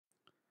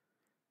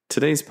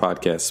Today's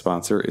podcast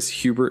sponsor is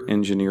Huber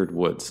Engineered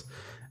Woods,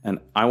 and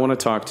I want to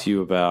talk to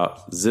you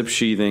about zip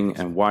sheathing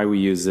and why we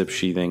use zip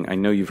sheathing. I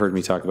know you've heard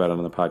me talk about it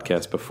on the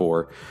podcast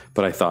before,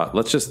 but I thought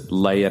let's just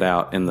lay it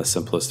out in the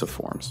simplest of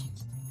forms.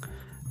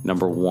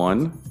 Number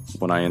one,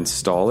 when I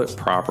install it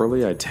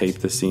properly, I tape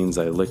the seams,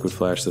 I liquid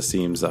flash the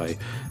seams, I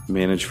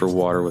manage for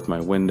water with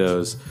my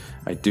windows.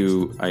 I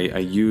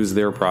use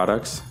their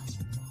products.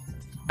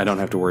 I don't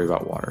have to worry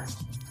about water.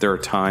 There are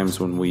times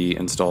when we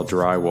install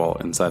drywall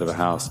inside of a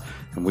house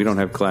and we don't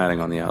have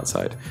cladding on the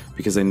outside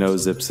because I know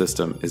zip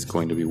system is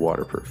going to be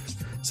waterproof.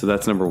 So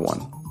that's number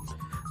one.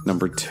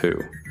 Number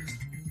two,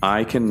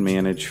 I can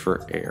manage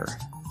for air.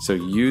 So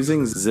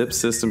using zip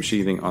system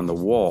sheathing on the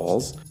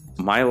walls,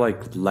 my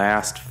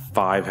last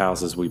 5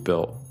 houses we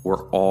built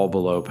were all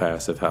below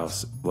passive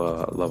house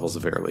levels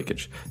of air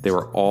leakage. They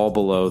were all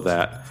below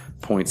that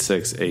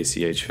 0.6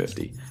 ACH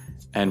 50.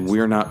 And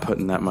we're not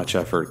putting that much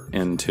effort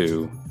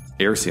into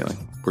air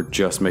sealing. We're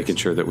just making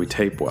sure that we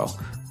tape well,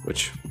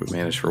 which we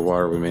manage for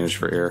water, we manage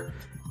for air.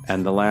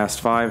 And the last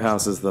 5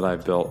 houses that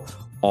I've built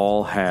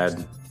all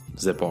had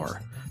zip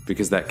R,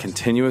 because that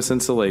continuous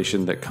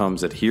insulation that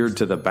comes adhered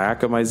to the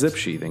back of my zip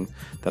sheathing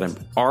that I'm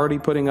already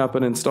putting up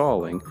and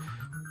installing,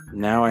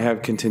 now I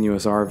have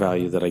continuous R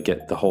value that I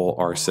get the whole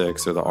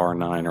R6 or the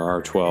R9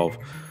 or R12,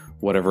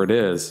 whatever it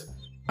is.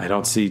 I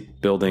don't see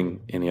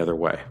building any other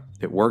way.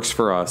 It works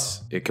for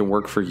us. It can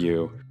work for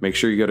you. Make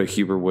sure you go to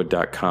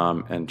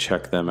huberwood.com and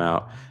check them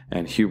out.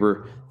 And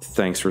Huber,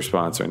 thanks for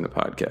sponsoring the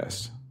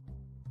podcast.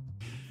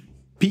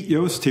 Pete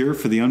Yost here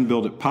for the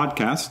Unbuild It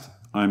podcast.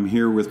 I'm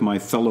here with my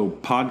fellow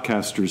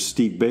podcasters,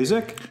 Steve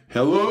Basic.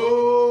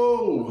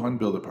 Hello,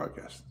 Unbuild It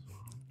podcast.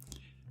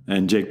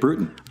 And Jake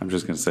Bruton. I'm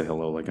just going to say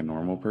hello like a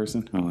normal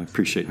person. Oh, I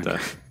appreciate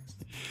that.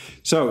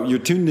 So you're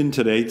tuned in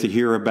today to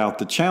hear about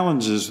the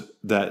challenges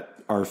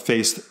that are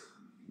faced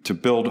to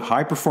build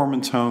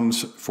high-performance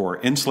homes for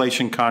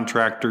insulation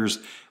contractors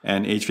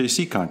and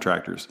HVAC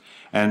contractors.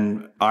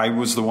 And I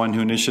was the one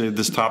who initiated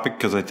this topic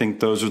because I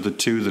think those are the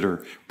two that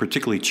are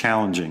particularly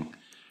challenging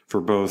for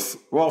both,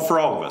 well, for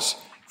all of us,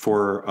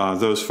 for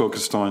those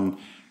focused on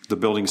the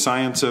building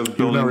science of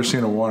building. You've never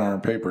seen a one-arm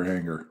paper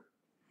hanger.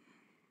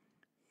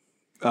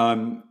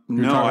 No,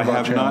 I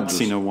have not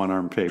seen a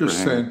one-arm paper Just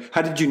hanger. saying.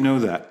 How did you know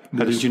that?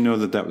 How did you know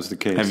that that was the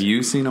case? Have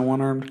you seen a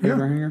one-armed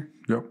paper hanger?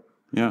 Yep.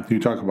 Yeah.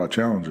 You talk about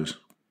challenges.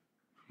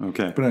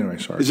 Okay. But anyway,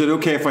 sorry. Is it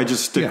okay if I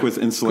just stick with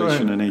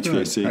insulation and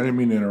HVAC? I didn't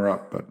mean to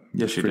interrupt, but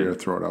Yes, you figured did.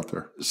 I'd throw it out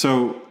there.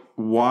 So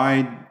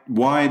why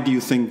do you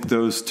think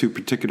those two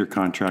particular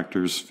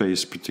contractors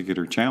face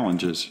particular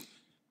challenges?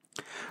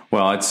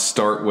 Well, I'd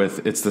start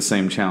with it's the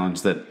same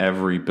challenge that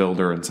every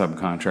builder and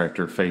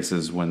subcontractor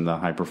faces when the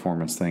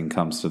high-performance thing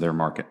comes to their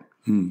market.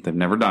 They've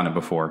never done it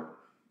before.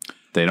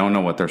 They don't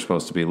know what they're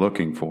supposed to be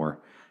looking for,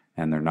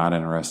 and they're not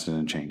interested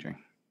in changing.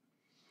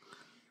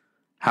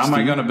 How am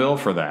I going to bill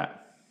for that?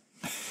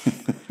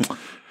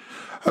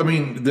 I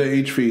mean, the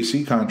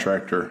HVAC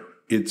contractor,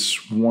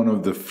 it's one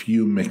of the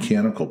few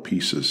mechanical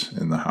pieces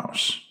in the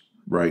house,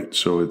 right?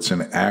 So it's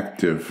an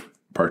active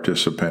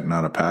participant,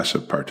 not a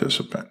passive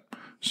participant.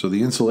 So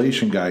the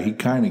insulation guy, he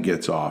kind of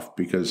gets off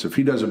because if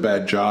he does a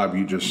bad job,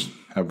 you just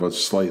have a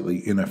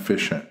slightly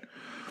inefficient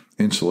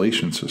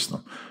insulation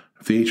system.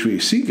 If the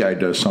HVAC guy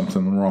does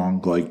something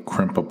wrong, like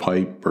crimp a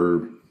pipe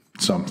or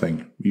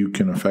something, you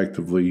can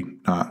effectively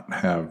not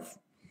have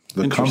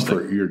the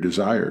comfort you're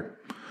desired.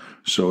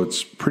 So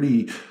it's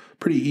pretty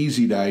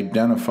easy to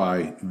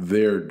identify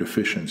their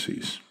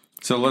deficiencies.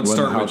 So let's when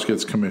start the house with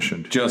gets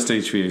commissioned. just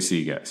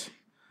HVAC guys,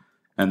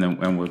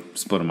 and we'll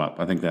split them up.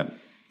 I think that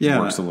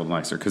works a little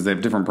nicer because they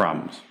have different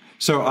problems.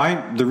 So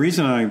the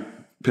reason I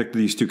picked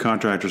these two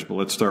contractors, but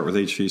let's start with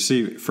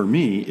HVAC, for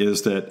me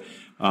is that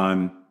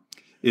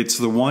it's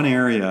the one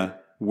area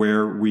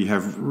where we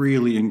have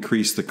really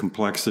increased the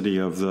complexity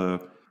of the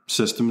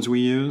systems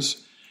we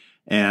use.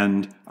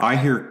 And I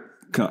hear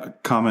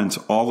comments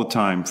all the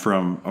time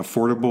from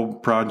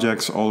affordable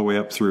projects all the way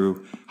up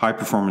through high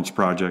performance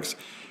projects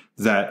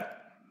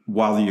that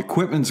while the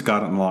equipment's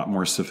gotten a lot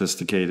more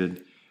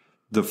sophisticated,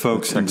 the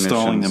folks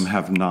installing them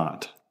have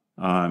not.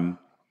 Or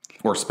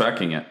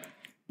speccing it.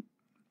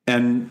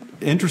 And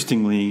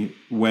interestingly,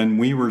 when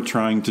we were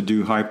trying to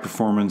do high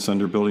performance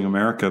under Building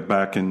America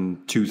back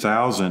in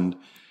 2000,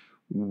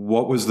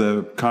 what was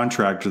the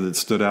contractor that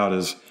stood out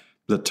as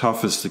the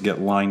toughest to get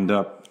lined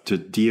up to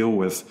deal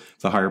with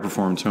the higher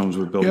performance homes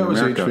with Building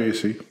America? It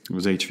was HVAC. It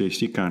was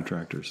HVAC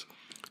contractors.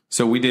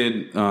 So we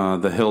did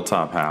the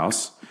Hilltop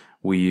house.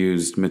 We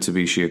used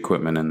Mitsubishi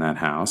equipment in that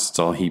house. It's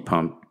all heat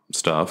pump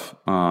stuff,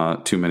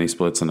 2 mini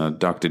splits and a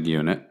ducted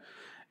unit.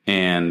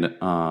 And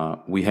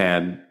we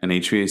had an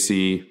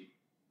HVAC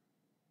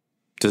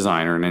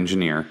designer, an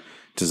engineer,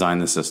 design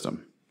the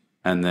system.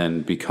 And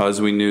then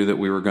because we knew that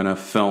we were going to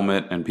film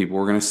it and people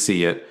were going to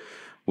see it,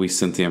 we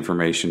sent the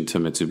information to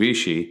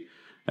Mitsubishi,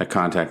 a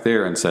contact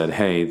there, and said,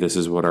 hey, this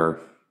is what our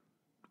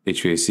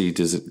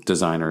HVAC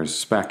designer is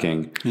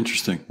speccing.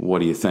 Interesting. What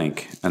do you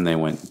think? And they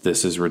went,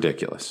 this is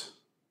ridiculous.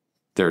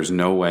 There's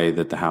no way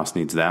that the house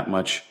needs that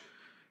much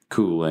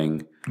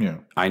cooling. Yeah.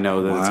 I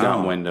know that it's got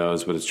Wow.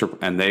 windows, but it's triple.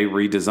 And they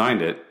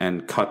redesigned it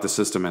and cut the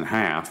system in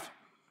half.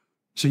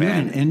 So you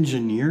had an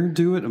engineer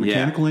do it, a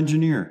mechanical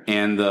engineer.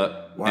 And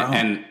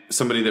and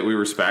somebody that we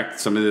respect,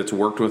 somebody that's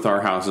worked with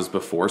our houses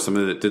before,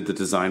 somebody that did the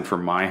design for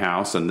my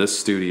house and this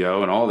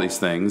studio and all these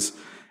things.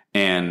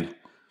 And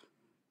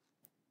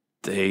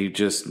they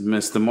just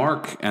missed the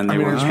mark and they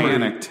were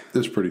panicked.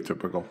 It's pretty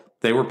typical.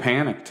 They were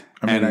panicked.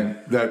 I mean,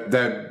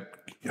 that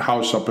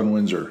house up in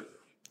Windsor,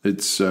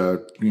 it's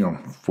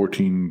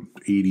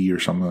 1480 or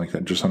something like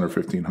that, just under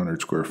 1,500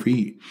 square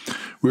feet.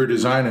 We were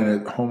designing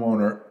it.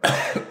 Homeowner,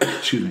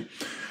 excuse me,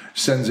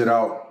 sends it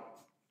out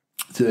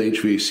to the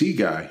HVAC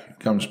guy.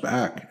 Comes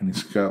back and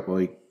he's got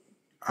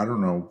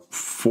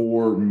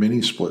 4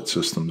 mini split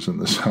systems in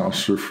this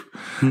house,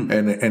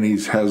 and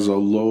he has a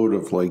load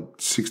of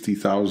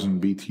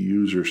 60,000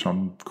 BTUs or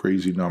some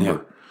crazy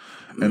number.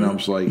 Yeah. And I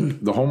was like,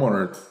 the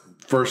homeowner,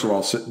 first of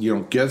all,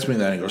 gets me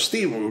that. He goes,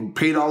 Steve, we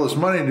paid all this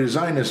money to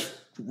design this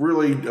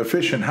really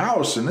efficient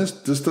house, and this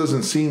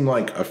doesn't seem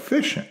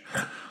efficient.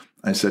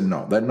 I said,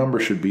 no, that number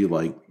should be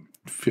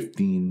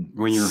 15.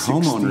 When your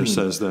 16. homeowner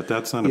says that,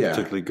 that's not a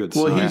particularly good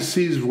sign. Well,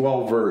 he's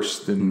well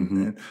versed,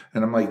 and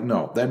I'm like,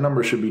 no, that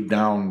number should be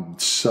down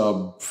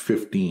sub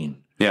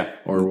 15. Yeah,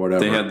 or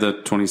whatever. They had the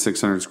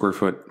 2,600 square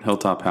foot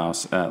hilltop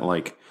house at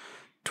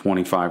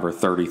 25 or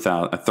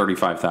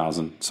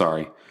 35,000.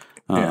 Sorry.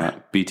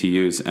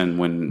 BTUs, and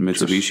when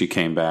Mitsubishi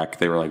came back,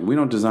 they were like, we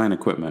don't design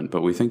equipment,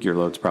 but we think your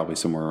load's probably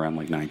somewhere around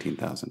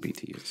 19,000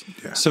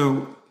 BTUs. Yeah.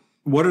 So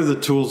what are the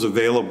tools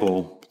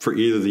available for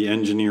either the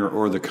engineer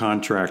or the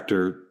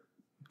contractor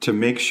to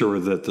make sure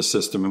that the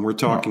system, and we're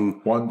talking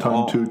 1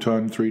 ton, 2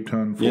 ton, 3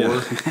 ton, 4.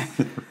 Yeah.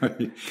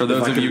 Right. For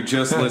those of you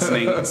just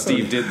listening,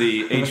 Steve did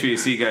the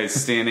HVAC guy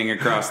standing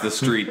across the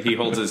street. He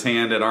holds his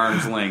hand at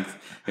arm's length.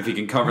 If he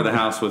can cover the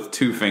house with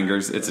 2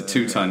 fingers, it's a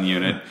 2-ton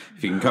unit.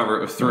 If you can cover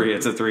it with 3,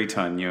 it's a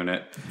 3-ton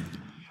unit.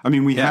 I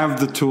mean, we have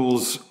the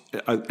tools,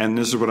 and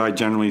this is what I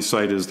generally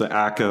cite as the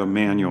ACA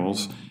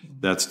manuals.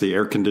 That's the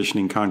Air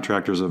Conditioning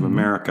Contractors of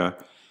America.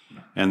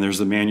 And there's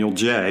the manual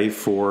J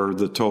for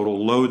the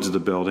total loads of the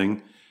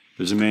building.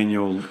 There's a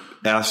manual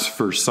S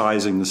for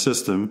sizing the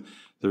system.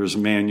 There's a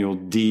manual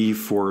D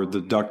for the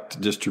duct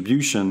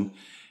distribution.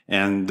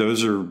 And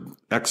those are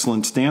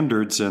excellent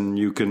standards, and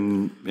you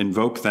can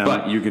invoke them.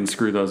 But you can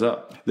screw those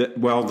up.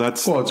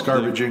 It's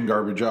garbage in,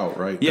 garbage out,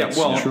 right? Yeah,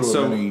 That's true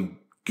of any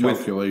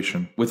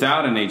calculation.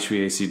 Without an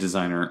HVAC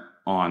designer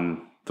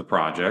on the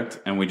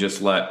project, and we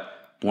just let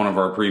one of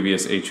our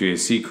previous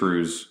HVAC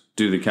crews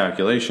do the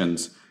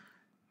calculations,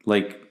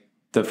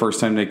 the first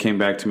time they came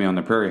back to me on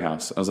the Prairie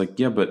House, I was like,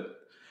 yeah, but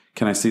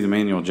can I see the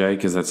manual J?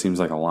 Because that seems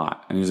like a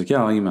lot. And he was like,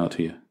 yeah, I'll email it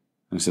to you. And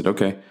I said,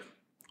 okay,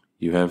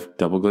 you have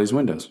double glazed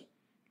windows.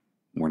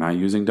 We're not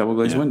using double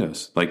glazed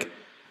windows.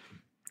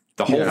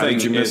 The whole thing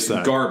is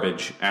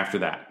garbage after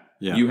that.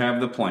 Yeah. You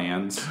have the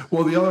plans.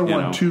 Well, the other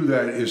one, too,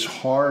 that is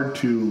hard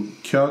to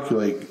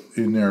calculate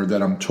in there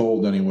that I'm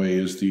told anyway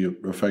is the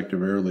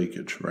effective air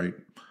leakage, right?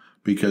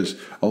 Because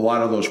a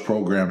lot of those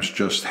programs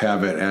just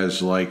have it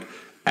as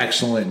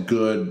excellent,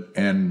 good,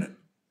 and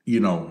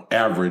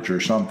average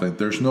or something.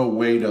 There's no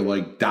way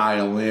to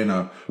dial in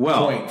a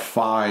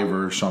 0.5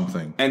 or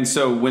something. And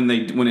so when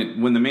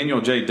the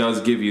manual J does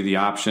give you the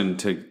option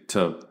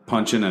to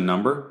punch in a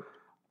number,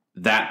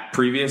 that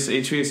previous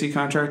HVAC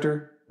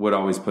contractor would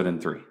always put in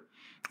 3.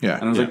 Yeah.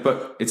 And I was like,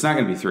 but it's not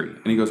going to be 3.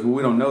 And he goes, well,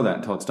 we don't know that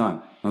until it's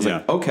done. I was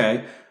like,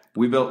 okay,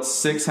 we built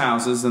 6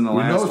 houses in the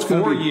last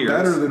 4 years.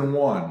 Better than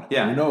 1.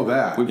 Yeah. We know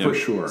that for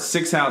sure.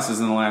 6 houses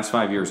in the last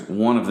 5 years.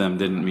 One of them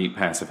didn't meet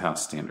passive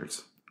house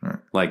standards.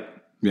 Right.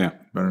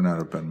 Better not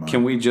have been mine.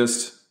 Can we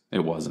just...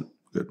 It wasn't.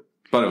 Good.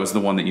 But it was the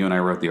one that you and I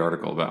wrote the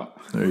article about.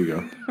 There you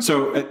go.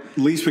 So at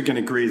least we can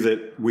agree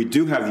that we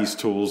do have these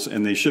tools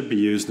and they should be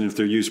used. And if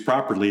they're used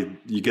properly,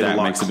 you get a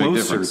lot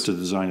closer to the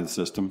design of the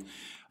system.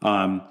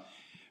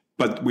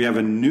 But we have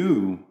a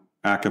new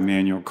ACA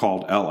manual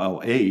called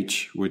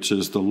LLH, which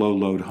is the low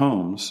load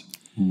homes.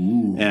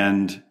 Ooh.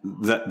 And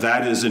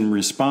that is in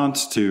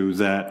response to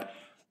that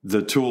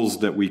the tools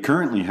that we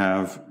currently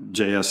have,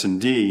 JS and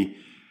D,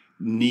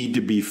 need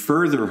to be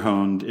further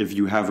honed if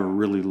you have a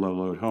really low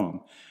load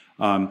home.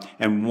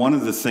 And one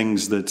of the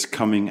things that's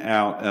coming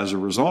out as a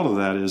result of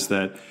that is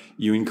that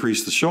you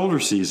increase the shoulder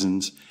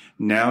seasons.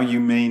 Now you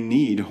may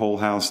need whole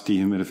house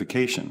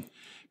dehumidification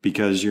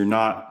because you're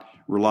not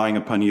relying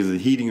upon either the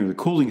heating or the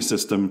cooling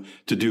system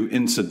to do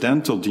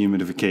incidental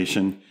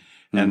dehumidification.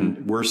 Mm-hmm.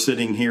 And we're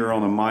sitting here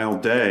on a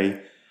mild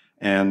day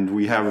and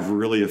we have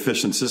really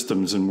efficient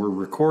systems and we're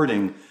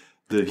recording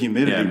the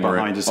humidity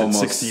behind us at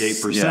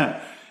 68%.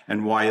 Yeah.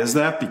 And why is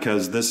that?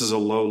 Because this is a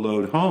low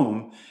load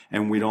home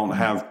and we don't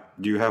have,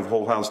 do you have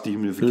whole house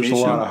dehumidification? There's a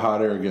lot of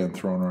hot air getting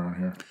thrown around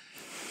here.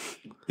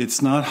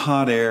 It's not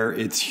hot air,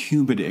 it's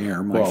humid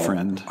air, my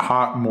friend.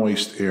 Hot,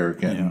 moist air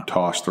getting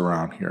tossed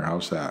around here.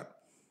 How's that?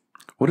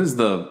 What is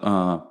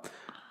the,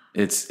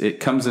 it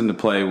comes into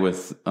play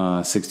with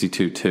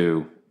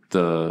 62.2,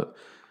 the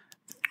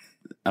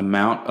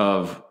amount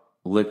of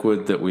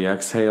liquid that we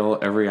exhale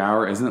every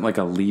hour. Isn't it like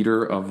a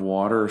liter of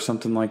water or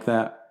something like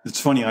that? It's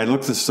funny. I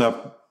looked this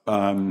up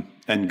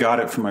and got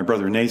it from my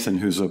brother Nathan,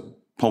 who's a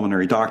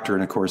pulmonary doctor,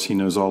 and of course he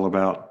knows all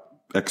about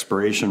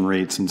expiration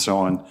rates and so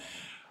on.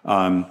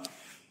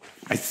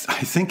 I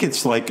think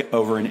it's like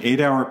over an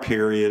 8-hour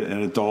period,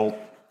 an adult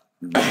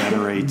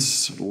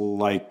generates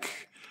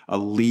like a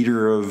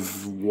liter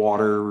of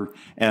water.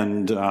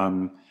 And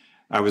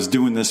I was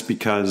doing this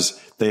because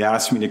they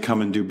asked me to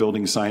come and do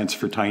building science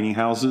for tiny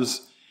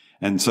houses.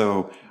 And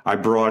so I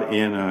brought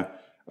in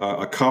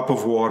a cup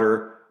of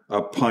water,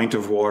 a pint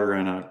of water,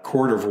 and a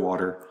quart of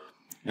water.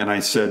 And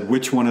I said,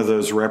 which one of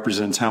those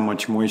represents how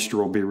much moisture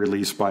will be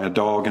released by a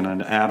dog and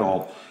an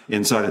adult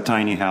inside a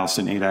tiny house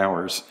in 8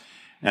 hours?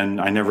 And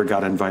I never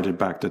got invited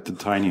back to the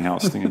tiny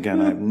house thing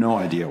again. I have no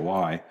idea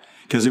why,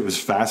 because it was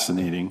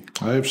fascinating.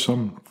 I have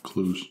some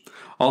clues.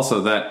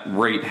 Also, that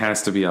rate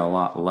has to be a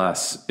lot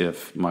less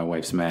if my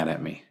wife's mad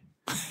at me.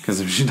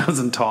 Because if she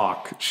doesn't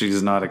talk,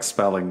 she's not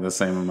expelling the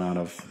same amount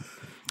of...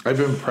 I've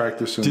been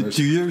practicing this.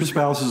 Do your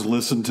spouses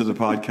listen to the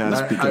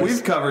podcast? Because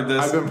we've covered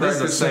this. I've been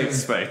this is a practicing-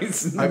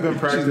 safe space. I've been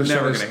practicing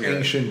never this gonna hear it.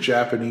 ancient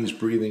Japanese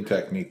breathing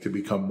technique to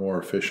become more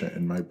efficient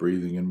in my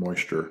breathing and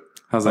moisture.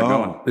 How's that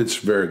going? It's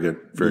very good.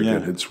 Very Yeah.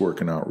 good. It's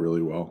working out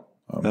really well.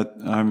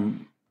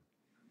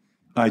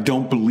 I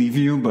don't believe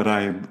you, but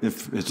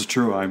if it's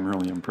true, I'm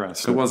really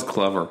impressed. It was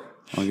clever.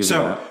 I'll give you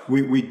So that.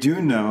 we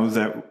do know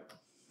that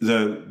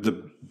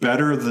the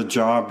better the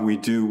job we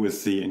do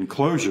with the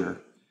enclosure,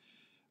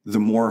 the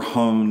more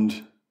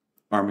honed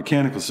our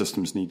mechanical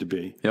systems need to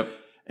be. Yep.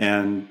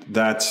 And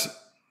that's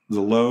the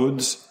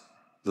loads,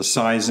 the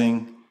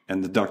sizing,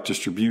 and the duct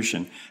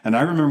distribution. And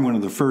I remember one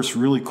of the first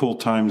really cool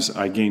times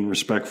I gained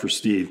respect for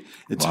Steve.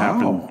 It's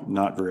happened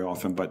not very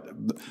often,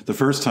 but the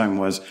first time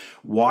was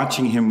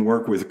watching him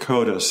work with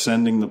Coda,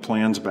 sending the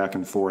plans back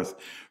and forth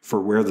for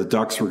where the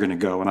ducts were going to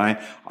go. And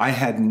I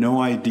had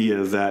no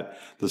idea that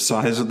the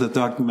size of the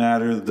duct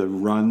mattered, the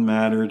run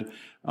mattered,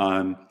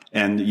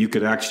 and you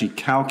could actually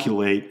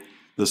calculate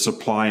the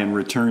supply and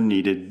return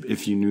needed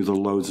if you knew the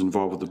loads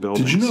involved with the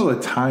building. Did you know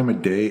the time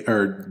of day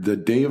or the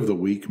day of the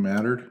week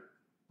mattered?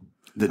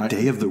 The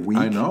day of the week?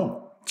 I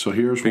know. So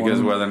here's Because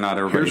one. whether or not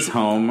everybody's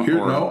home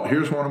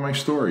Here's one of my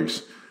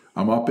stories.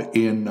 I'm up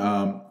in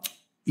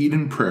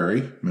Eden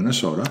Prairie,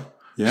 Minnesota.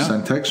 Yeah.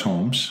 Centex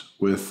Homes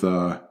with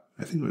I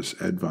think it was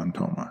Ed Von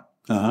Thoma.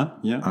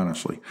 Yeah.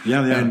 Honestly.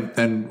 Yeah.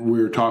 And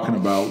we were talking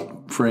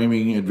about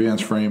framing,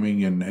 advanced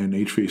framing, and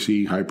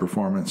HVAC, high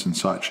performance and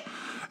such.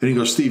 And he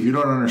goes, Steve, you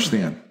don't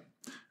understand.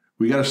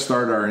 We got to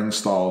start our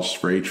installs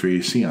for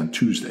HVAC on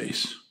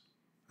Tuesdays.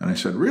 And I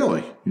said,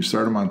 really? You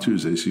start them on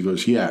Tuesdays? He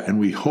goes, yeah. And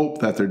we hope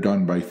that they're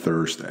done by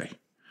Thursday.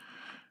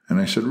 And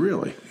I said,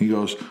 really? He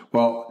goes,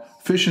 well,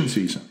 fishing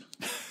season.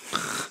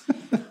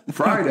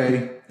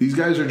 Friday, these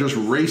guys are just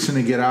racing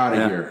to get out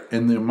of here.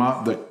 And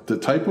the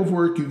type of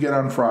work you get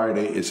on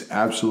Friday is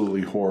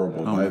absolutely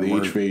horrible by the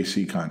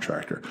HVAC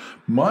contractor.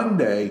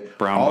 Monday,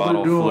 all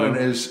they're doing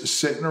is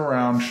sitting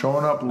around,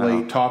 showing up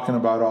late, talking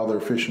about all their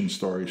fishing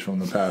stories from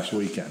the past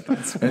weekend.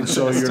 And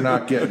so you're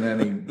not getting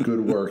any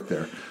good work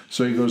there.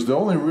 So he goes, the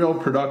only real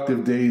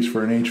productive days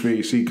for an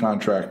HVAC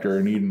contractor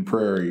in Eden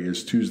Prairie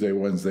is Tuesday,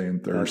 Wednesday,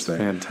 and Thursday.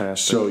 That's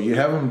fantastic. So you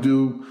have them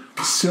do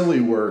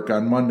silly work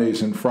on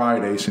Mondays and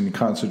Fridays and you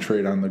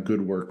concentrate on the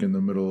good work in the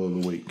middle of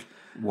the week.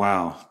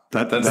 Wow.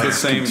 That's the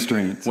same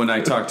constraint. when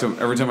I talk to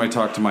every time I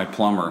talk to my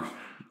plumber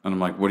and I'm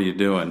like, what are you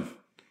doing?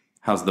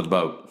 How's the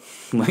boat?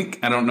 Like,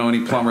 I don't know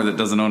any plumber that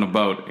doesn't own a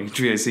boat.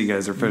 HVAC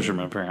guys are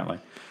fishermen, apparently.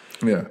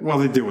 Yeah. Well,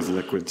 they deal with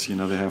liquids. They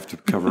have to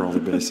cover all the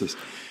bases.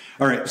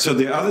 All right. So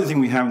the other thing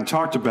we haven't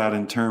talked about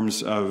in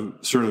terms of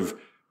sort of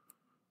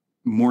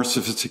more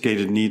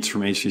sophisticated needs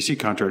from HVAC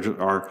contractors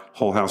are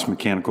whole house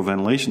mechanical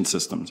ventilation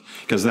systems.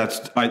 Because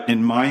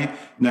in my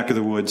neck of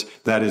the woods,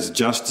 that is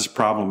just as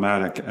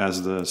problematic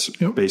as the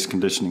space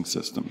conditioning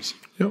systems.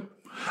 Yep.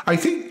 I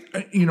think,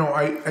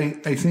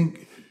 I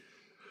think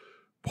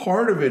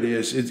part of it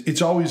is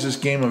it's always this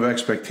game of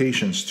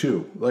expectations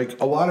too.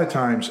 Like a lot of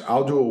times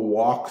I'll do a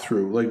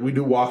walkthrough, like we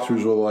do walkthroughs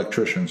with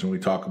electricians and we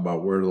talk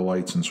about where the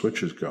lights and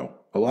switches go.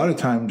 A lot of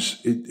times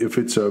if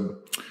it's a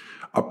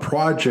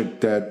project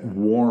that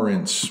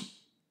warrants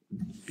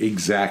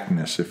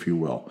exactness, if you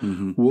will,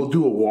 we'll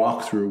do a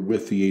walkthrough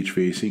with the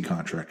HVAC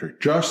contractor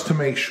just to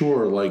make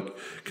sure,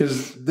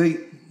 because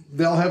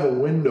they'll have a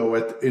window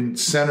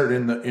centered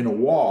in a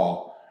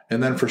wall,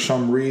 and then for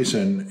some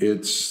reason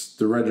it's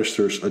the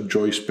register's a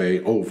joist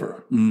bay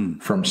over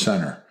from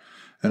center,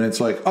 and it's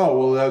like, oh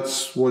well,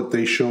 that's what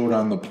they showed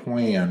on the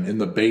plan in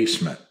the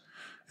basement,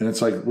 and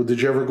it's like, well,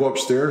 did you ever go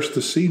upstairs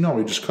to see? No,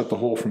 we just cut the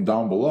hole from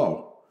down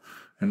below.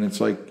 And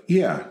it's like,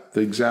 yeah,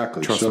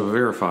 exactly. Trust but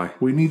verify.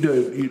 We need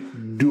to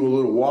do a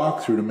little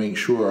walkthrough to make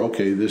sure,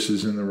 okay, this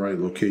is in the right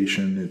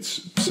location,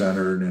 it's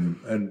centered,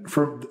 and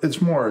it's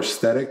more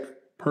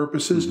aesthetic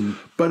purposes.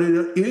 But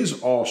it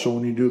is also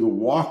when you do the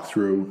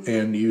walkthrough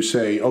and you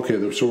say,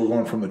 okay, so we're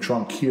going from the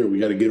trunk here, we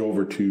got to get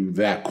over to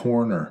that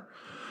corner.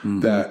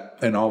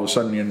 And all of a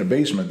sudden you're in the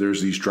basement,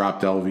 there's these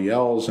dropped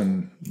LVLs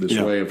and this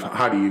way of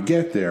how do you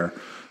get there?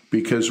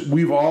 Because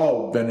we've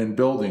all been in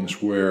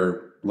buildings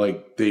where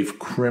like they've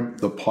crimped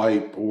the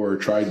pipe or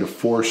tried to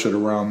force it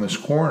around this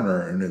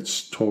corner, and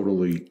it's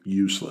totally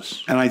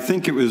useless. And I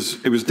think it was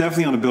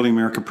definitely on a Building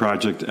America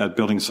project at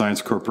Building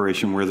Science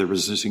Corporation where there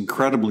was this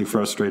incredibly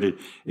frustrated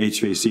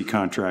HVAC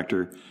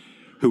contractor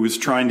who was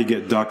trying to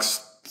get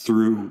ducts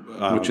through.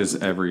 Which is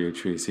every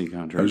HVAC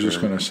contractor. I was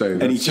just going to say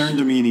that. And he turned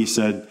to me and he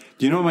said,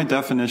 "Do you know what my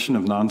definition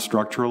of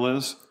non-structural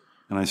is?"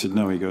 And I said,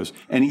 "No." He goes,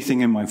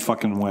 "Anything in my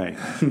fucking way."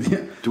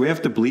 Do we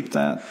have to bleep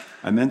that?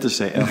 I meant to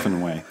say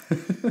effing way.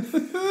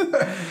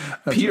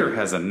 Peter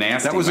has a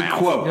nasty mouth. That was a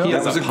quote. He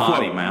That has was a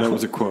potty mouth. That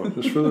was a quote.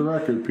 Just for the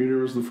record, Peter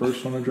was the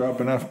first one to drop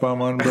an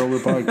F-bomb on Builder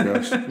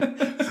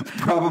Podcast.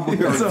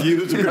 Probably our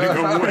views are going to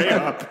go way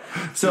up.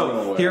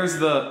 So here's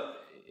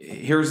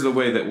the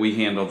way that we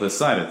handle this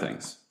side of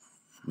things.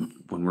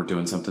 When we're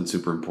doing something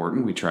super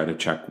important, we try to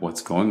check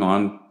what's going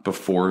on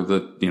before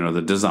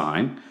the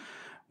design.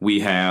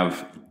 We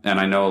have, and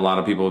I know a lot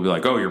of people will be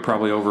like, "Oh, you're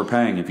probably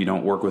overpaying if you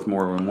don't work with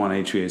more than one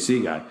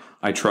HVAC guy."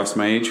 I trust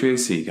my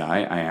HVAC guy.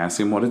 I ask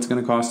him what it's going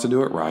to cost to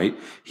do it right.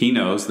 He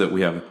knows that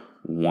we have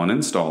one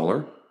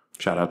installer.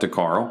 Shout out to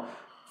Carl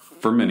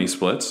for mini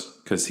splits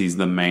because he's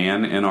the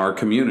man in our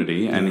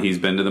community and he's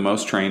been to the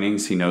most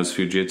trainings. He knows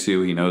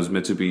Fujitsu. He knows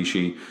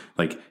Mitsubishi.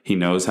 Like he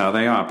knows how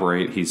they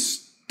operate.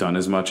 He's done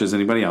as much as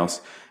anybody else.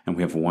 And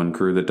we have one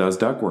crew that does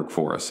ductwork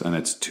for us. And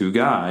it's two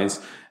guys.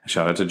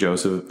 Shout out to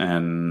Joseph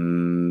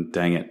and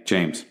dang it,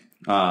 James.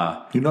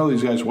 You know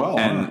these guys well,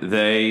 and huh?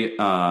 they,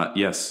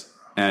 yes.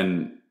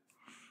 And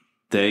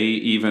they,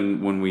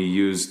 even when we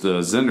used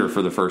the Zender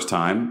for the first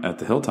time at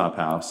the Hilltop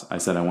House, I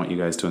said, I want you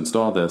guys to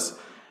install this.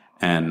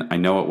 And I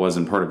know it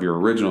wasn't part of your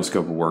original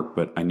scope of work,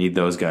 but I need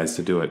those guys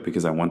to do it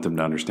because I want them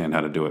to understand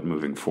how to do it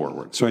moving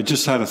forward. So I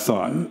just had a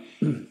thought.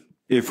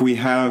 If we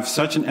have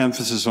such an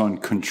emphasis on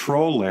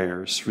control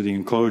layers for the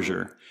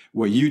enclosure,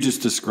 what you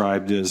just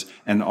described is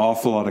an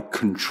awful lot of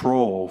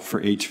control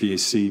for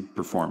HVAC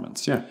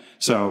performance. Yeah.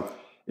 So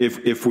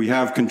if we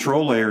have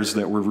control layers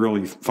that we're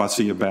really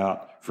fussy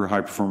about for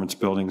high performance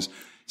buildings,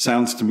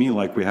 sounds to me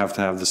like we have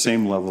to have the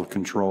same level of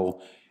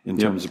control in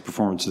terms of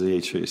performance of the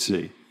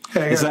HVAC.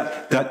 Hey, is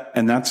that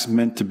and that's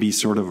meant to be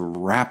sort of a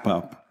wrap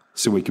up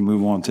so we can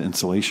move on to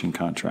insulation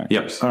contractors.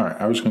 Yes. All right.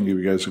 I was going to give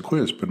you guys a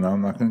quiz, but now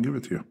I'm not going to give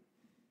it to you.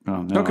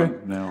 Oh, no, okay.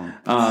 No.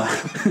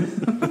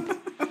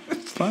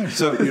 Fine.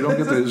 So you don't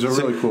get that. It's a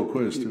really cool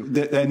quiz, too.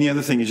 And the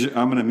other thing is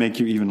I'm going to make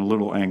you even a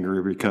little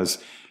angry because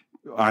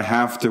I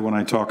have to, when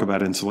I talk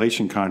about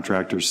insulation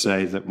contractors,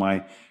 say that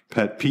my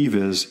pet peeve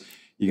is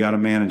you got to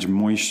manage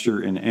moisture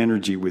and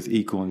energy with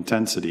equal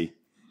intensity.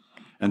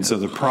 And so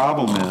the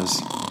problem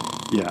is,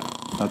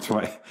 that's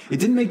why. It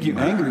didn't make you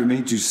angry. It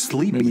made you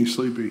sleepy. Made me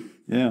sleepy.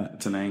 Yeah.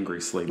 It's an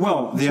angry sleep.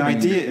 Well, the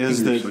idea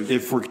is that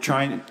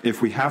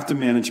if we have to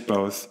manage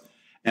both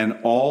and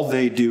all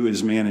they do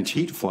is manage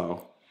heat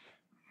flow,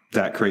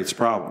 that creates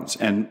problems.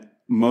 And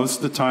most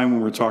of the time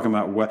when we're talking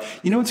about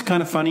it's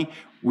kind of funny.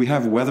 We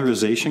have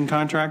weatherization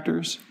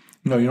contractors.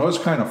 No, you know what's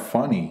kind of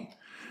funny?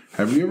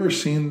 Have you ever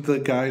seen the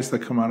guys that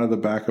come out of the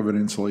back of an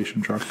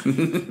insulation truck?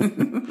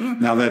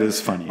 Now that is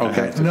funny.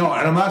 Okay. No,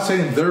 and I'm not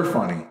saying they're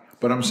funny,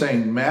 but I'm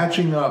saying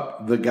matching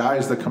up the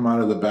guys that come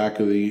out of the back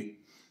of the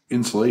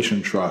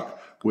insulation truck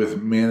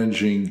with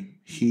managing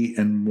heat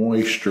and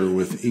moisture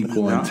with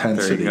equal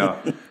intensity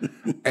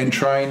and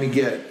trying to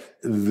get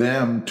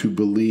them to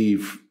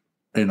believe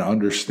and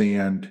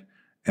understand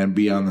and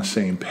be on the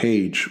same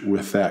page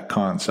with that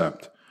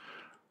concept,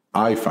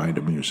 I find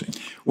amusing.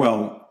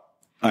 Well,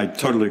 I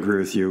totally agree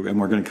with you, and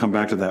we're going to come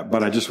back to that.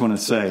 But I just want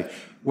to say,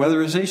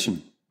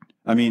 weatherization.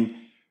 I mean,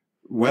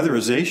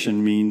 weatherization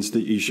means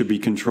that you should be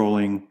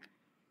controlling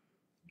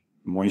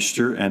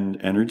moisture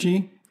and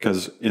energy,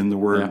 because in the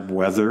word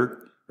weather,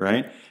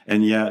 right?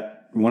 And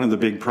yet, one of the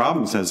big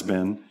problems has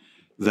been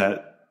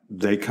that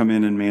they come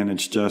in and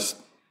manage just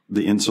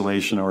the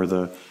insulation or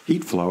the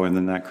heat flow, and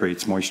then that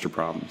creates moisture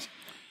problems.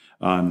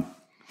 I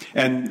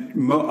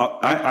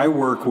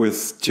work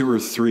with 2 or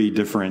 3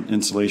 different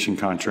insulation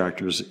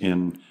contractors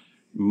in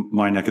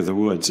my neck of the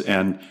woods,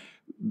 and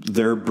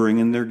they're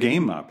bringing their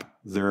game up.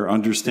 They're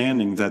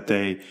understanding that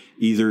they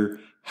either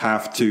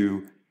have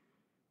to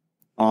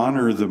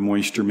honor the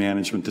moisture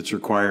management that's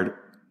required,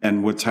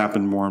 and what's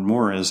happened more and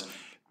more is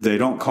they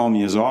don't call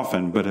me as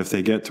often, but if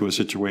they get to a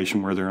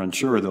situation where they're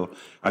unsure,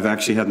 I've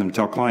actually had them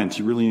tell clients,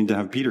 you really need to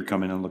have Peter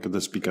come in and look at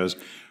this because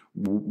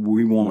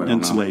we won't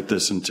insulate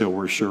this until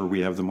we're sure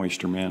we have the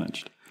moisture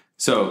managed.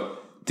 So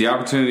the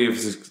opportunity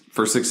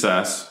for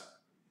success,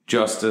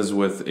 just as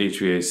with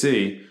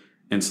HVAC,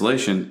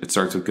 insulation, it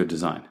starts with good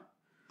design.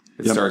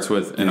 It starts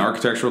with an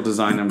architectural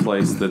design in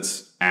place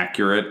that's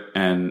accurate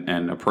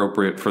and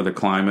appropriate for the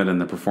climate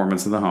and the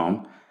performance of the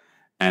home.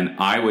 And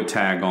I would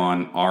tag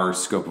on our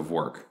scope of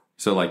work.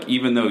 So like,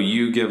 even though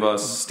you give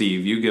us,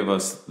 Steve, you give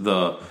us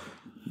the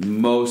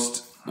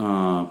most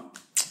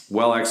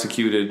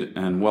well-executed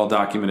and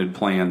well-documented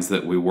plans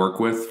that we work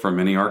with from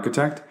any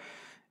architect,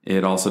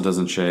 it also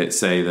doesn't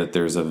say that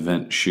there's a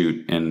vent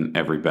chute in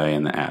every bay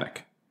in the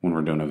attic when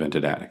we're doing a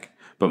vented attic.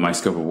 But my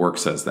scope of work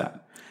says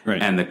that.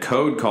 Right. And the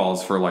code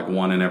calls for like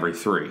 1 in every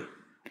 3.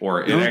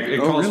 or it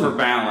calls for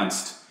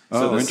balanced.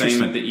 So the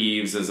same at the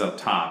eaves as up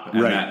top,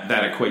 and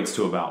that equates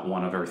to about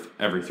one of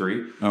every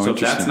three. So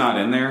if that's not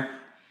in there,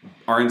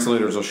 our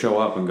insulators will show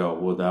up and go,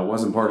 well, that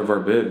wasn't part of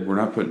our bid. We're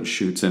not putting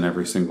chutes in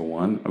every single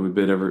one. We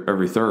bid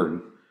every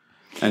third.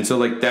 And so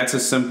that's a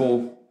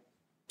simple,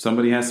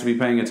 somebody has to be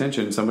paying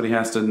attention. Somebody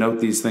has to note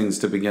these things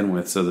to begin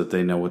with so that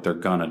they know what they're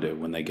going to do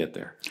when they get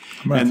there.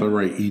 I'm going to have to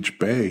write each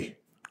bay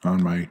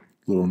on my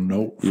little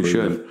note for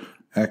the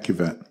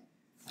AccuVent.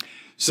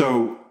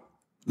 So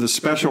the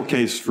special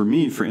case for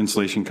me for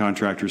insulation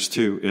contractors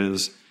too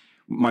is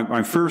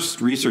my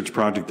first research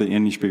project at the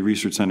NHB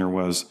Research Center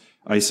was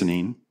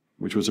Isinine,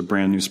 which was a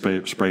brand new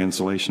spray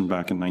insulation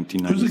back in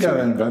 1993. Who's the guy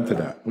that invented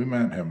that? We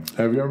met him.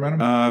 Have you ever met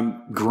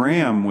him?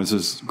 Graham,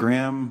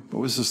 what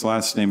was his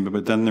last name?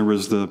 But then there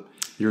was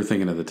You're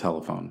thinking of the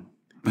telephone.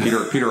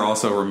 Peter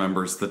also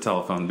remembers the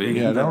telephone being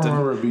invented. I don't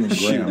remember it being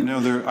Graham. No,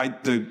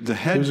 the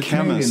head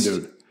chemist.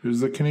 He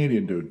was the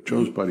Canadian dude,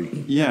 Joe's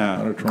buddy.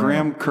 Yeah,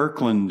 Graham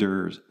Kirkland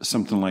or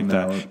something like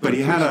that. But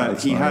he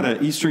had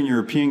an Eastern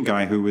European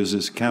guy who was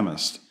his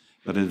chemist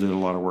that I did a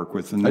lot of work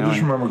with. And I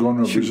just remember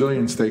going to a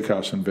Brazilian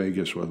steakhouse in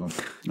Vegas with him.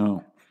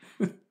 Oh,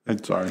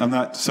 sorry. I'm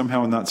not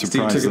surprised.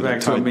 Steve took it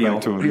back to a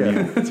meal.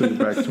 Yeah, took it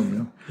back to a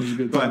meal. It was a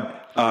good time.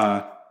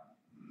 But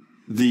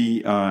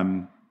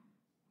the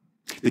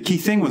key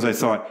thing was I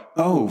thought,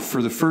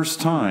 for the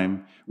first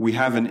time we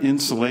have an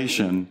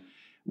insulation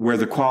where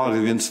the quality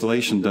of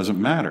installation doesn't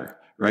matter,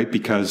 right?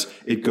 Because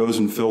it goes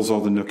and fills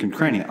all the nook and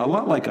cranny. A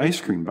lot like ice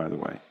cream, by the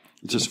way.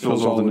 It just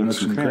fills all the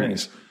nooks and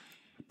crannies.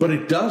 But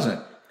it doesn't.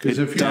 Because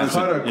if you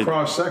cut a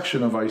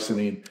cross-section of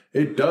Isinine,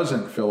 it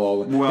doesn't fill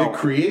all the... it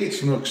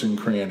creates nooks and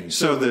crannies.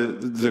 So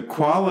the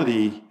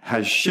quality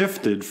has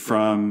shifted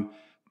from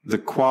the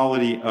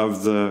quality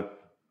of the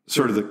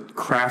sort of the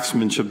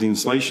craftsmanship of the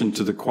insulation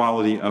to the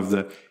quality of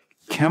the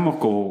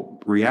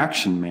chemical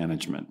reaction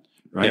management.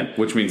 Right, yeah,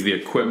 which means the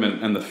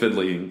equipment and the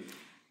fiddling.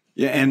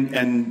 Yeah,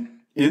 and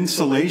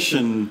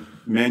insulation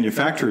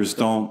manufacturers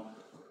don't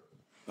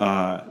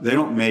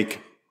make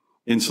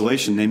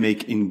insulation; they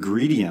make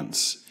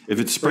ingredients.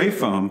 If it's spray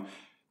foam,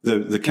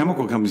 the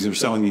chemical companies are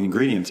selling the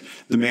ingredients.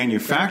 The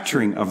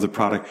manufacturing of the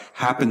product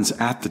happens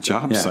at the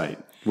job site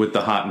with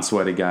the hot and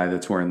sweaty guy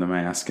that's wearing the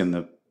mask and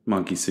the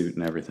monkey suit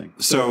and everything.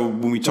 So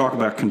when we talk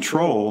about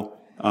control,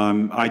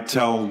 I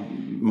tell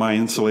my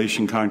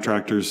insulation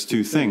contractors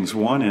two things.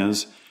 One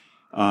is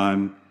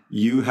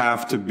you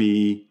have to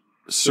be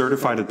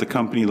certified at the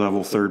company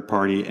level, third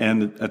party,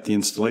 and at the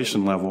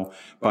installation level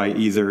by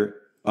either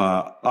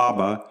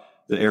ABA,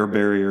 the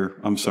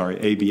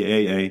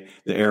ABAA,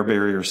 the Air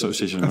Barrier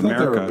Association of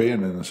America. I thought they were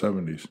banned in the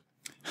 70s.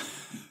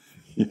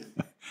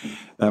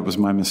 That was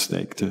my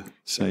mistake to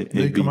say ABAA.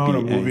 Did they come out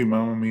a movie,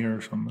 Mamma Mia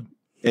or something?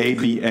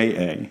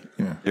 ABAA,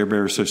 Air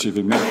Barrier Association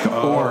of America,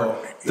 or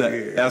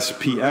the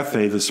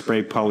SPFA, the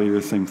Spray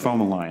Polyurethane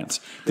Foam Alliance.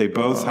 They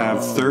both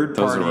have third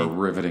party. Those are a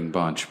riveting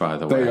bunch, by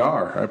the way. They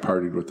are. I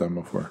partied with them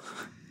before.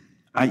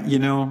 I'm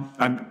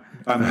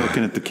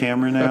looking at the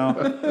camera now.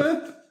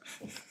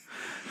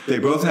 They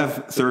both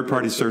have third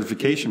party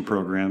certification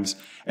programs,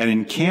 and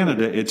in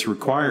Canada, it's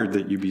required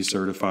that you be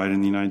certified.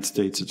 In the United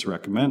States, it's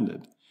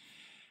recommended.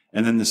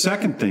 And then the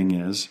second thing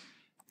is,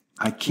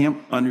 I can't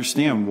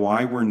understand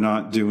why we're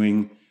not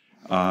doing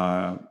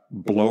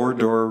blower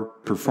door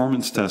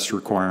performance test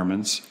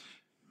requirements,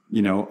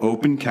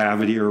 open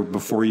cavity or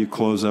before you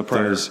close up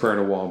prior to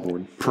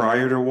wallboard.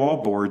 Prior to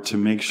wallboard to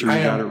make sure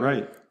you got it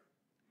right.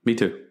 Me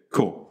too.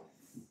 Cool.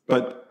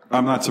 But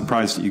I'm not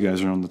surprised that you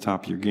guys are on the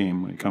top of your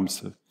game when it comes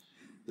to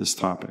this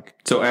topic.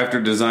 So after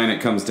design,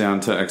 it comes down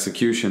to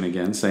execution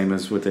again, same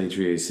as with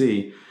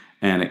HVAC,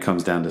 and it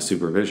comes down to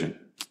supervision.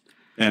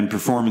 And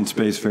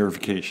performance-based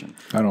verification.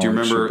 Do you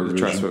remember the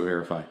Trust But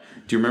Verify?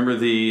 Do you remember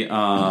the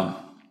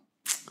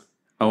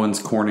Owens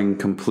Corning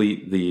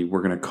Complete?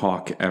 We're going to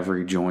caulk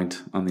every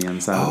joint on the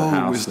inside of the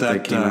house that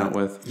they came out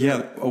with.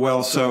 Yeah.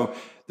 Well, so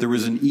there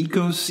was an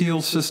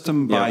EcoSeal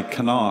system by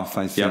Knauf,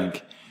 I think.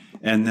 Yep.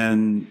 And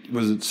then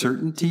was it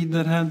Certainty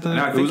that had that?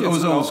 No, I think it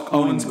was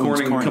Owens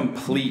Corning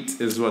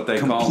Complete is what they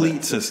called it.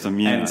 Complete system.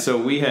 Yeah. And so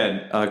we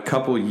had a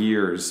couple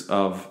years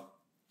of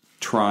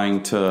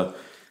trying to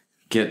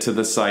get to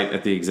the site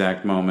at the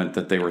exact moment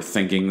that they were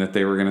thinking that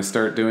they were going to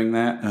start doing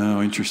that.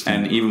 Oh, interesting.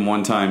 And even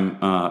one time,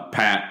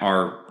 Pat,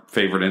 our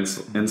favorite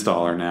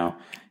installer now,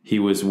 he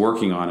was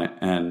working on it.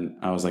 And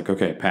I was like,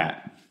 okay,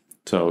 Pat,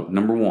 so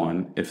number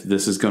one, if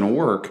this is going to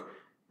work,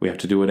 we have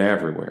to do it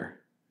everywhere.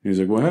 He was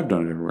like, well, I have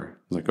done it everywhere. I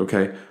was like,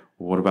 okay,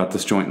 well, what about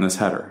this joint in this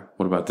header?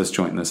 What about this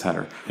joint in this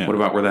header? Yeah. What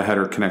about where the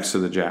header connects to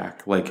the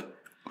jack?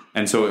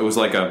 And so it was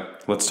like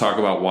let's talk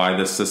about why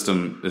this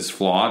system is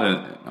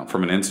flawed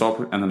from an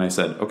install. And then I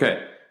said,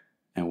 okay,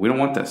 and we don't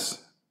want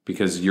this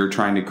because you're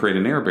trying to create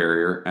an air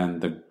barrier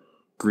and the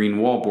green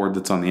wall board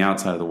that's on the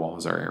outside of the wall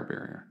is our air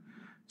barrier.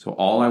 So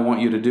all I want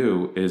you to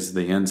do is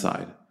the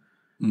inside.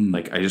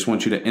 I just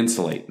want you to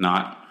insulate,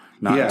 not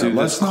do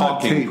this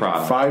caulking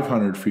product.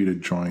 500 feet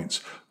of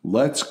joints.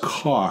 Let's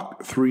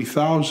caulk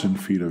 3,000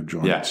 feet of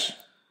joints. Yes.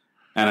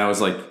 And I was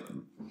like,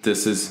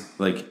 this is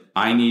like,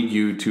 I need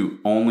you to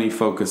only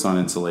focus on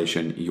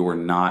insulation. You're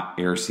not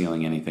air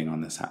sealing anything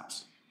on this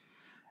house.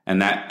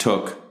 And that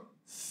took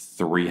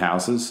 3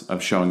 houses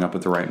of showing up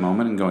at the right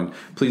moment and going,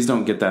 please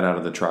don't get that out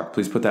of the truck.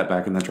 Please put that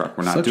back in the truck.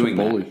 We're not doing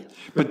that.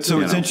 But so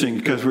it's interesting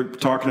because we're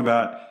talking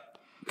about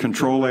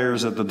control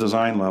layers at the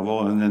design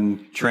level and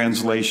then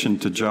translation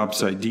to job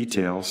site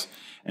details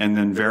and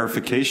then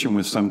verification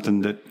with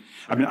something that,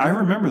 I mean, I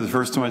remember the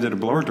first time I did a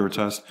blower door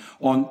test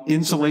on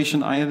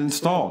insulation I had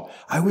installed.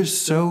 I was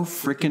so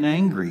freaking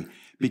angry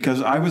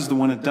because I was the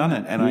one that done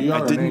it. And I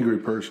didn't. An angry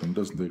person. It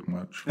doesn't take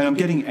much. And I'm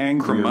getting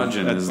angry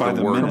Curmudgeon is by the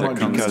the word minute that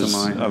comes because to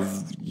mind.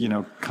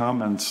 of,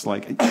 comments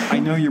like, I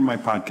know you're my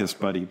podcast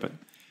buddy, but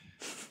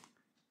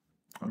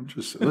I'm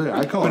just,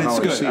 I call but it it's how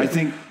good. I see I it.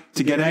 think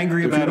to get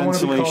angry If you about don't wanna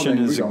be called insulation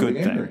angry, is a don't good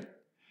be thing. angry.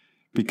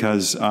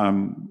 Because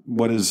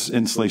what does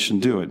insulation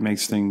do? It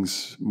makes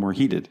things more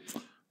heated.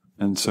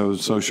 And so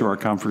should our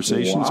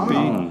conversations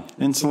be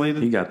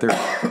insulated? He got there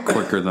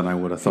quicker than I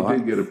would have I thought.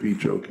 did get a pea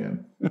joke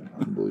in.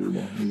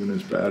 Unbelievable. Even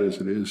as bad as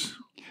it is.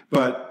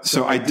 But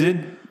so I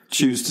did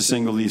choose to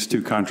single these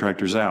 2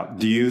 contractors out.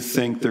 Do you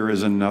think there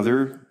is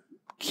another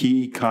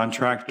key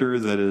contractor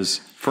that is?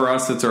 For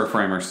us, it's our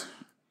framers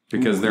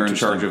because they're in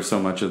charge of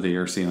so much of the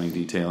air sealing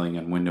detailing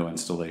and window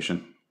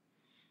installation.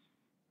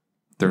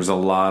 There's a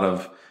lot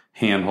of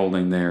hand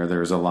holding there.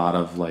 There's a lot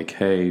of like,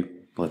 hey,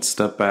 let's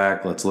step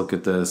back. Let's look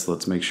at this.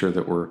 Let's make sure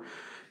that we're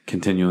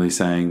continually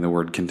saying the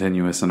word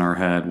continuous in our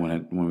head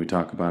when we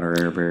talk about our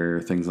air barrier,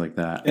 things like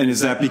that. And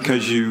is that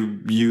because you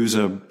use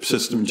a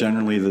system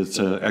generally that's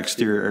an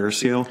exterior air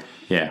seal?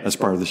 Yeah. As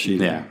part of the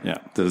sheathing? Yeah.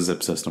 The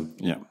zip system.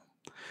 Yeah.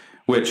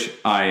 Which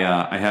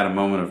I had a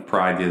moment of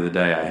pride the other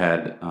day. I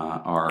had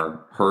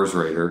our HERS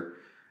rater,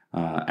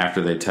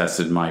 after they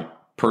tested my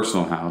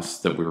personal house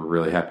that we were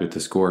really happy with the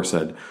score,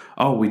 said,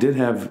 oh,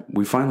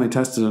 we finally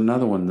tested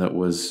another one that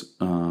was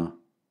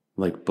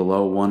like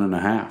below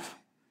 1.5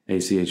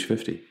 ACH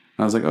 50. And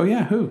I was like, oh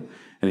yeah, who?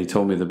 And he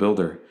told me the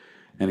builder.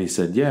 And he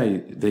said, yeah,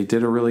 they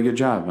did a really good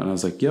job. And I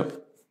was like, yep.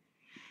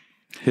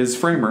 His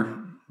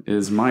framer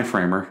is my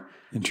framer.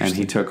 And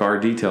he took our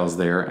details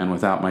there, and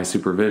without my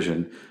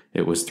supervision,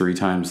 it was 3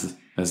 times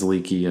as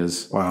leaky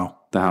as the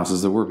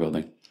houses that we're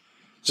building.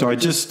 So I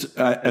just,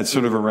 as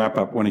sort of a wrap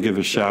up, want to give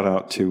a shout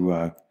out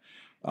to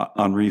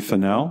Henri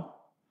Fennell.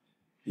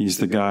 He's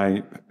the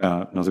guy,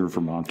 another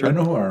Vermonter. I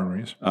know who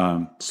Henri is.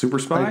 Super I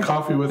spy? had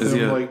coffee with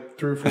him like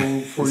 3 or 4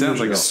 years sounds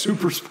like ago. a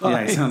super spy.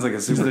 Yeah, he sounds like a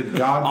super He's the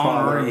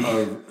godfather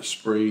of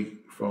spray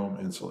foam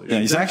insulation. Yeah,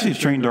 he's actually a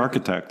trained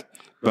architect,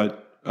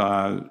 but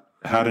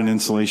had an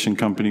insulation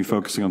company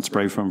focusing on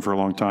spray foam for a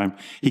long time.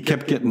 He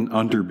kept getting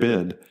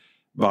underbid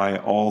by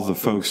all the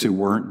folks who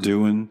weren't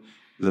doing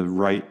the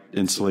right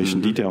insulation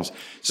details.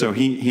 So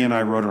he and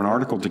I wrote an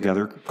article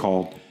together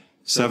called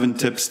 7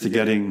 Tips to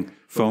Getting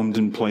Foamed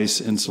in Place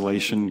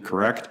Insulation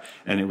Correct.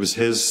 And it was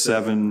his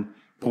 7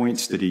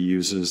 points that he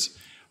uses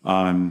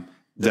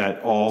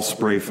that all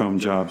spray foam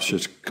jobs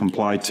should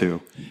comply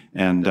to.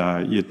 And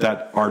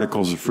that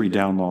article is a free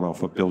download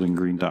off of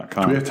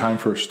buildinggreen.com. Do we have time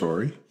for a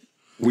story?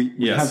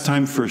 We have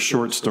time for a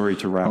short story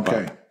to wrap up.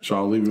 Okay, so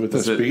I'll leave you with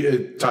this.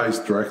 It ties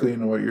directly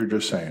into what you're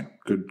just saying.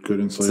 Good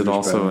insulators. Is it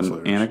also bad an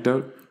insulators.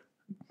 anecdote?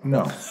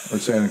 No,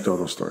 it's an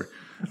anecdotal story.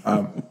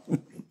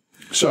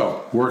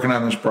 So working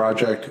on this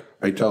project,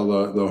 I tell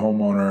the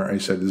homeowner, I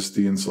said, this is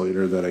the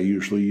insulator that I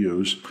usually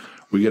use.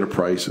 We get a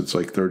price. It's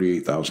like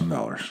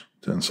 $38,000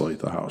 to insulate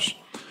the house.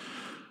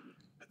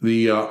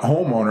 The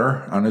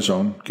homeowner on his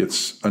own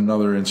gets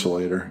another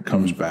insulator,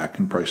 comes back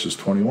and prices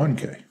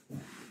 $21K.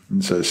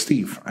 And says,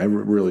 Steve, I have a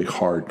really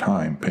hard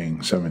time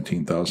paying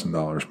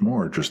 $17,000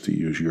 more just to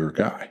use your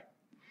guy.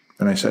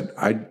 And I said,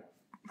 I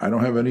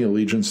don't have any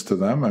allegiance to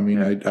them. I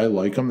mean, I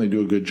like them. They do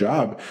a good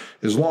job.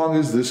 As long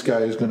as this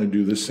guy is going to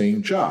do the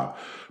same job.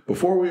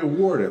 Before we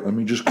award it, let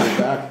me just go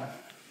back.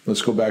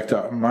 Let's go back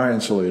to my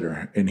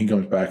insulator. And he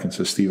comes back and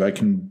says, Steve, I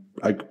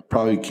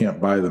probably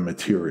can't buy the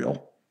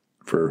material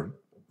for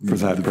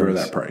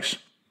that price.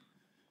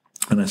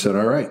 And I said,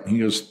 all right. He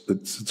goes,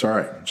 it's all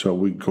right. So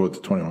we go with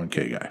the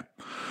 $21K guy.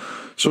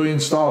 So he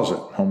installs it.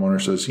 Homeowner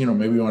says,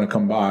 maybe you want to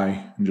come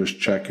by and just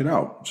check it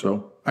out.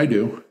 So I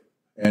do.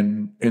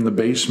 And in the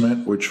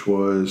basement, which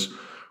was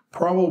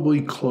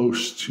probably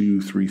close to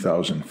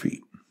 3,000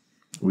 feet,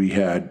 we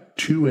had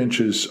 2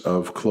 inches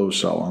of closed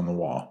cell on the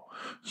wall.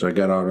 So I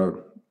got out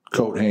a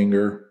coat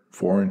hanger,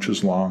 4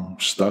 inches long,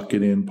 stuck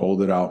it in,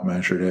 pulled it out,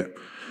 measured it.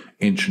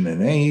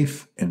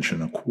 1.125 inches,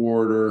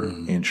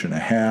 1.25 inches, 1.5 inches.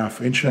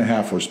 1.5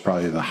 inches was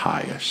probably the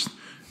highest.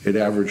 It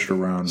averaged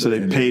around. So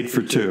they paid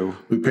for 2.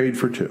 We paid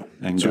for 2.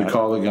 So we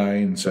called the guy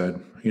and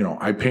said,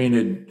 I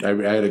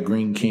had a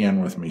green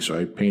can with me, so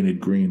I painted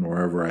green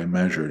wherever I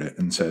measured it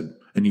and said,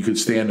 and you could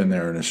stand in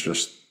there and it's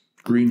just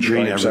green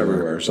stripes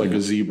everywhere. It's like a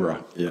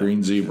zebra,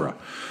 green zebra.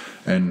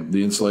 And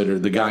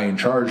the guy in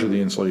charge of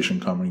the installation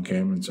company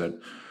came and said,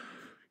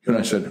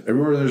 I said,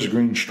 everywhere there's a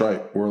green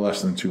stripe, we're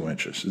less than 2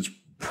 inches. It's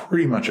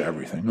pretty much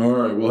everything. All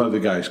right, we'll have the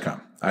guys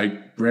come.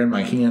 I ran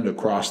my hand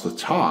across the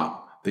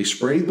top They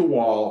sprayed the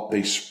wall.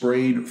 They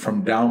sprayed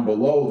from down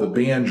below the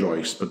band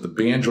joist, but the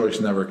band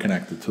joist never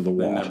connected to the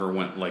wall. They never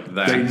went like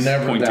that. They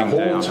never, that whole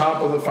down.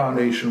 top of the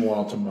foundation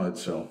wall to mud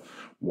sill,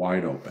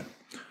 wide open.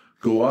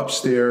 Go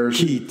upstairs.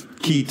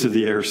 Key to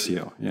the air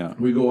seal. Yeah.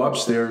 We go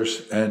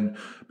upstairs, and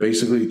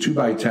basically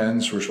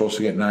 2x10s, we're supposed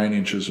to get 9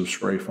 inches of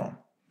spray foam.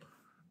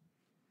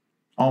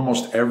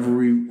 Almost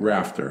every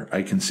rafter,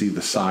 I can see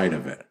the side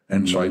of it.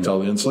 And so I tell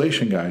the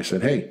insulation guy, I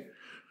said, hey,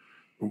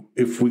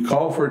 if we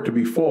call for it to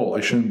be full,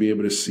 I shouldn't be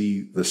able to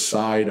see the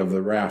side of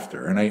the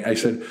rafter. And I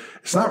said,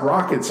 it's not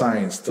rocket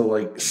science to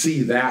like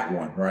see that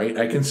one, right?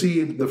 I can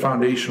see the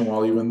foundation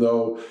wall, even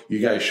though you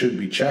guys should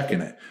be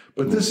checking it.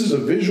 But this is a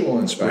visual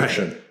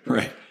inspection.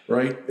 Right.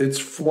 It's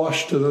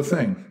flush to the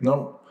thing.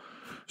 No.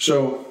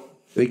 So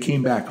they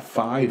came back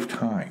 5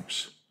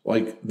 times.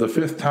 Like the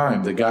 5th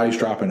time, the guy's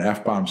dropping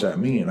F-bombs at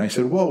me. And I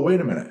said, whoa,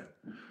 wait a minute.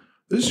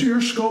 This is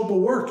your scope of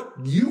work.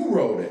 You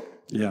wrote it.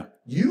 Yeah.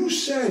 You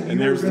said and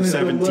you were going to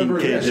deliver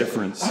 $17K this.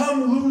 difference.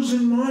 I'm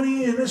losing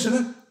money and this and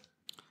that.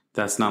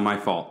 That's not my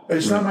fault.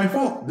 It's not my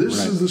fault.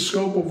 This is the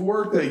scope of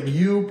work that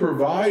you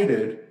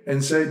provided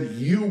and said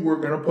you were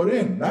going to put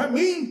in. Not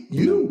me.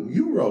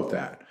 You wrote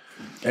that.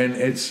 And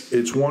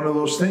it's one of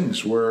those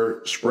things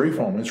where spray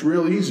foam, it's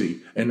real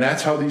easy. And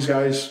that's how these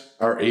guys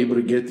are able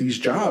to get these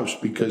jobs,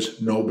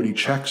 because nobody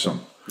checks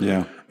them.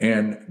 Yeah.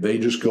 And they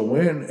just go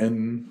in,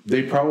 and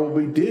they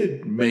probably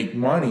did make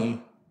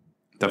money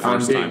the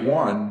first on day time.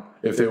 one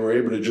if they were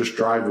able to just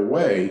drive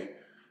away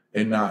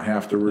and not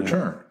have to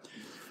return.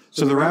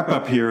 So the wrap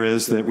up here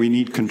is that we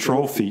need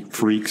control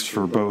freaks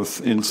for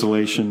both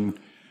insulation,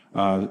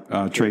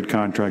 trade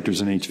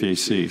contractors, and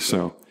HVAC.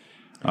 So,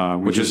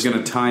 which is going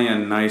to tie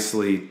in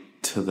nicely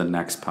to the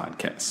next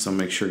podcast. So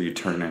make sure you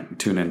tune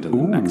into the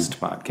next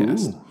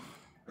podcast.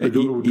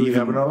 Do we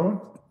have another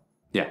one?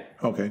 Yeah.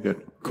 Okay,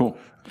 good. Cool.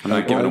 I'm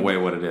not giving away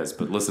what it is,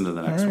 but listen to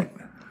the next one.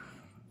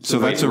 So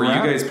that's were you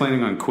guys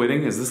planning on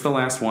quitting? Is this the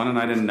last one and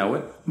I didn't know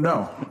it?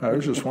 No, I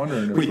was just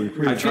wondering if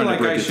we I feel like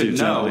I should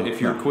know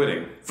if you're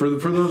quitting. For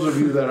those of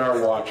you that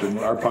are watching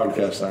our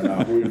podcast are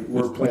not,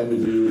 we're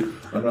planning to do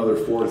another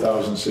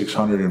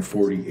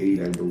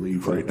 4,648, I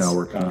believe. Right now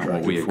we're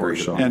contracted for.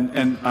 So.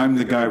 And I'm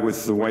the guy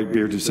with the white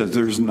beard who says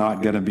there's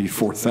not going to be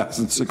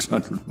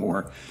 4,600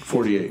 more.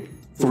 48.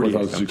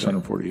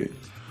 4,648.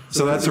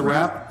 So that's a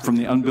wrap from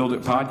the Unbuild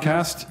It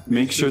podcast.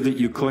 Make sure that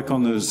you click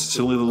on those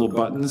silly little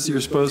buttons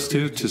you're supposed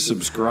to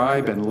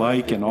subscribe and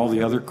like and all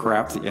the other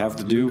crap that you have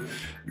to do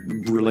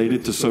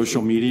related to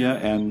social media.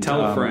 And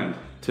tell a friend,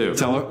 too.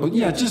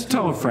 Just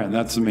tell a friend.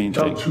 That's the main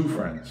thing. Tell 2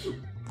 friends.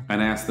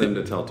 And ask them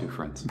to tell 2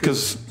 friends.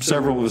 Because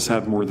several of us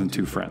have more than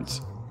 2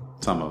 friends.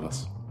 Some of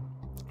us.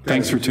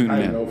 Thanks for tuning in.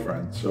 I have no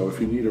friends, so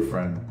if you need a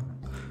friend.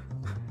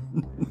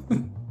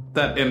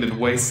 That ended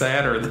way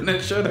sadder than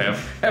it should have.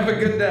 Have a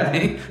good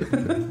day.